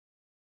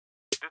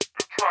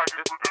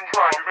What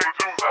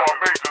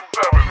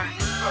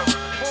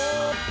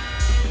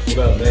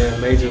up, man?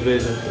 Major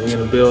Vision. We in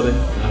the building.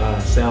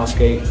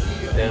 Soundscape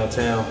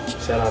downtown.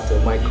 Shout out to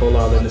Mike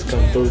Kolar letting us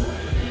come through.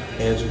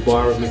 Andrew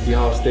Barber, Mikkey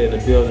Halsted in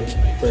the building.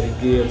 Freddie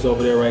Gibbs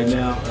over there right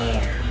now.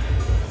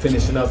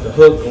 Finishing up the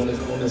hook on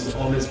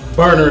this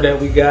burner that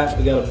we got.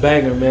 We got a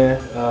banger,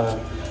 man.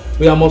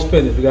 We almost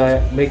finished. We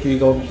got Mikkey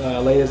gonna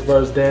lay his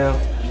verse down.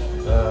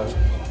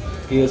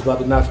 Gibbs about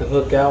to knock the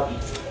hook out.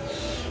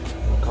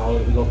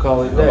 We're gonna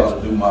call it that. I'm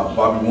about to do my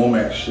Bobby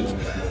Womack shit on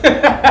this one.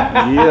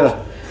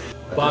 Yeah.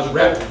 Bobby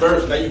rap the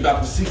verse, now you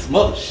about to see some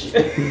other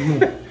shit.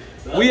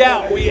 We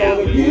out. Give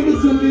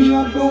it to me,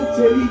 I'm gon'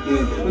 take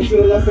it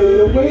until I fade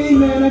away,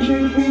 man. I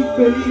can't be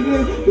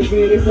faded. Cause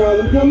any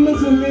problem coming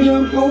to me,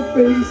 I'm gon'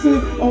 face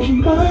it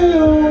on my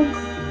own.